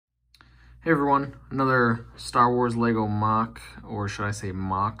Hey everyone, another Star Wars Lego MOC, or should I say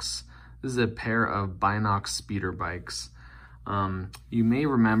MOCs. This is a pair of Binoc Speederbikes. You may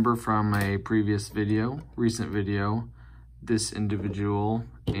remember from a previous video, recent video, this individual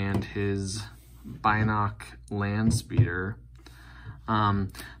and his Binoc land speeder. The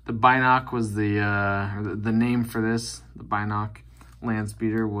Binoc was the name for this. The Binoc land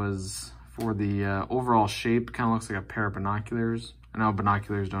speeder was for the overall shape. Kind of looks like a pair of binoculars. I know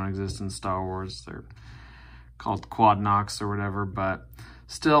binoculars don't exist in Star Wars. They're called quadnocs or whatever, but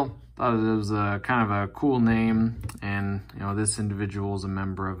still thought it was a kind of a cool name. And you know, this individual is a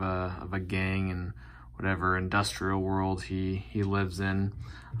member of a gang in whatever industrial world he lives in.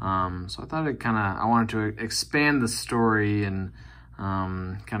 So I thought I wanted to expand the story and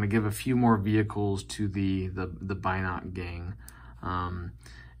kind of give a few more vehicles to the Binoc gang.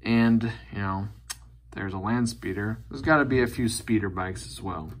 And you know, there's a land speeder. There's got to be a few speeder bikes as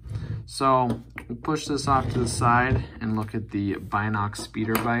well. So we'll push this off to the side and look at the Binoc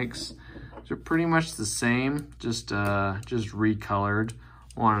speeder bikes. They're pretty much the same, just recolored.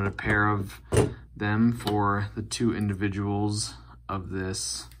 Wanted a pair of them for the two individuals of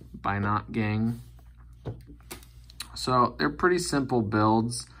this Binoc gang. So they're pretty simple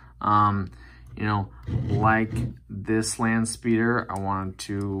builds. You know, like this land speeder, I wanted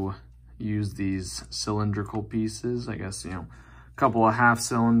to use these cylindrical pieces. I guess, you know, a couple of half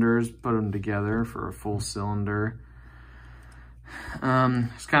cylinders, put them together for a full cylinder.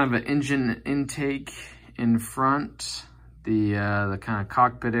 It's kind of an engine intake in front. The kind of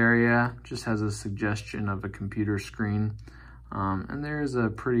cockpit area just has a suggestion of a computer screen. And there's a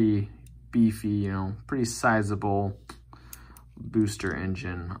pretty beefy, you know, pretty sizable booster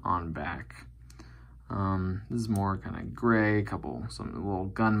engine on back. This is more kind of gray, some little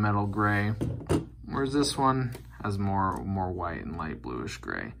gunmetal gray, whereas this one has more white and light bluish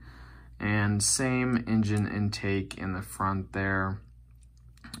gray. And same engine intake in the front there.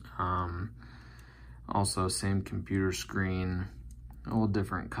 Also same computer screen, a little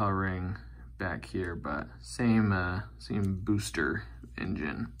different coloring back here, but same booster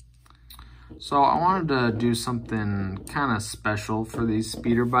engine. So I wanted to do something kind of special for these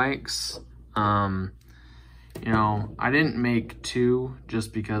speeder bikes. You know, I didn't make two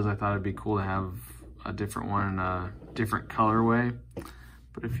just because I thought it'd be cool to have a different one in a different colorway.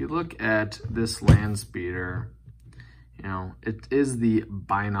 But if you look at this land speeder, you know, it is the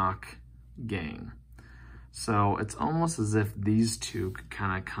Binoc gang. So it's almost as if these two could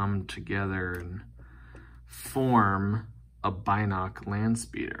kind of come together and form a Binoc land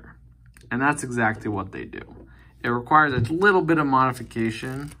speeder. And that's exactly what they do. It requires a little bit of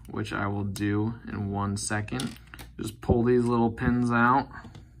modification, which I will do in 1 second. Just pull these little pins out,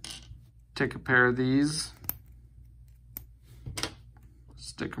 take a pair of these,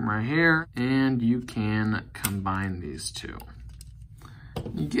 stick them right here, and you can combine these two.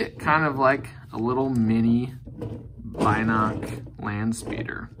 You get kind of like a little mini Binoc land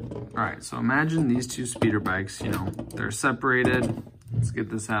speeder. All right, so imagine these two speeder bikes, you know, they're separated. Let's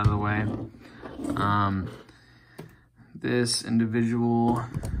get this out of the way. This individual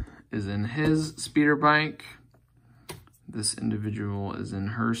is in his speeder bike. This individual is in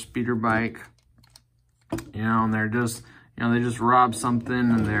her speeder bike. You know, and they're just, you know, they just robbed something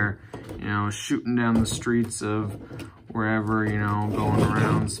and they're, you know, shooting down the streets of wherever, you know, going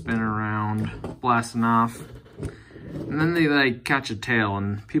around, spinning around, blasting off. And then they like catch a tail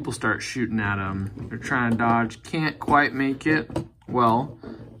and people start shooting at them. They're trying to dodge, can't quite make it. Well,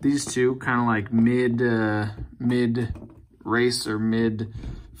 these two kind of like mid race or mid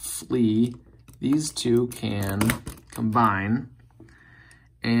flee, these two can combine,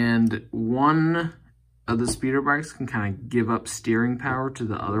 and one of the speeder bikes can kind of give up steering power to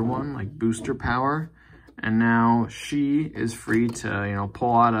the other one, like booster power, and now she is free to, you know,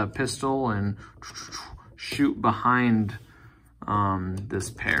 pull out a pistol and shoot behind this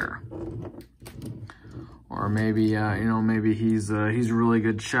pair. Or maybe, you know, maybe he's a really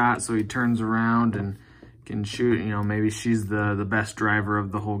good shot, so he turns around and can shoot. You know, maybe she's the best driver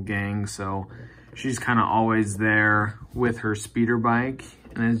of the whole gang, so she's kind of always there with her speeder bike.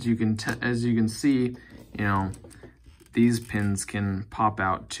 And as you can see, you know, these pins can pop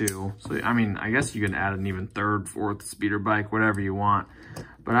out too. So I mean, I guess you can add an even third, fourth speeder bike, whatever you want.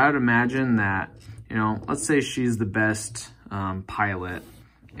 But I would imagine that, you know, let's say she's the best pilot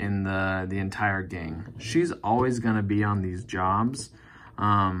in the entire gang. She's always going to be on these jobs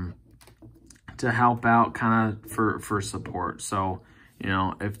to help out, kind of for support. So, you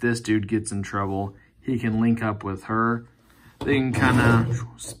know, if this dude gets in trouble, he can link up with her, they can kind of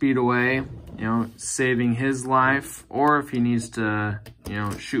speed away, you know, saving his life. Or if he needs to, you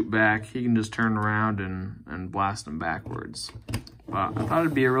know, shoot back, he can just turn around and blast them backwards. But I thought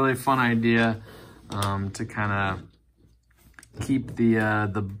it'd be a really fun idea to kind of keep the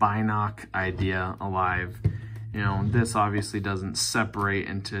Binoc idea alive. You know, this obviously doesn't separate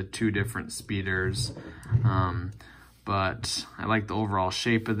into two different speeders, but I like the overall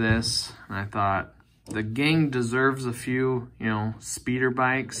shape of this, and I thought the gang deserves a few, you know, speeder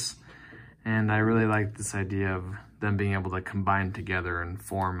bikes, and I really like this idea of them being able to combine together and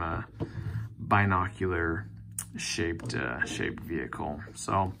form a binocular shaped vehicle.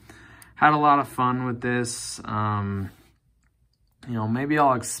 So had a lot of fun with this. You know, maybe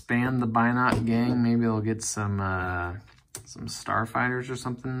I'll expand the Binoc Gang. Maybe I'll get some starfighters or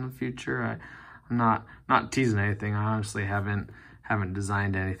something in the future. I'm not teasing anything. I honestly haven't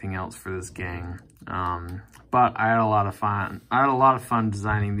designed anything else for this gang. But I had a lot of fun. I had a lot of fun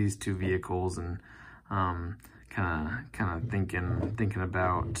designing these two vehicles and kind of thinking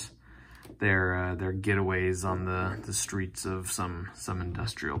about their getaways on the streets of some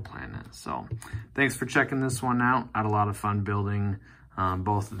industrial planet. So thanks for checking this one out. I had a lot of fun building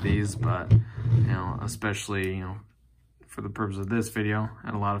both of these, but you know, especially, you know, for the purpose of this video, I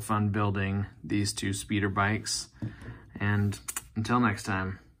had a lot of fun building these two speeder bikes. And until next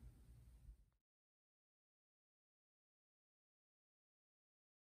time.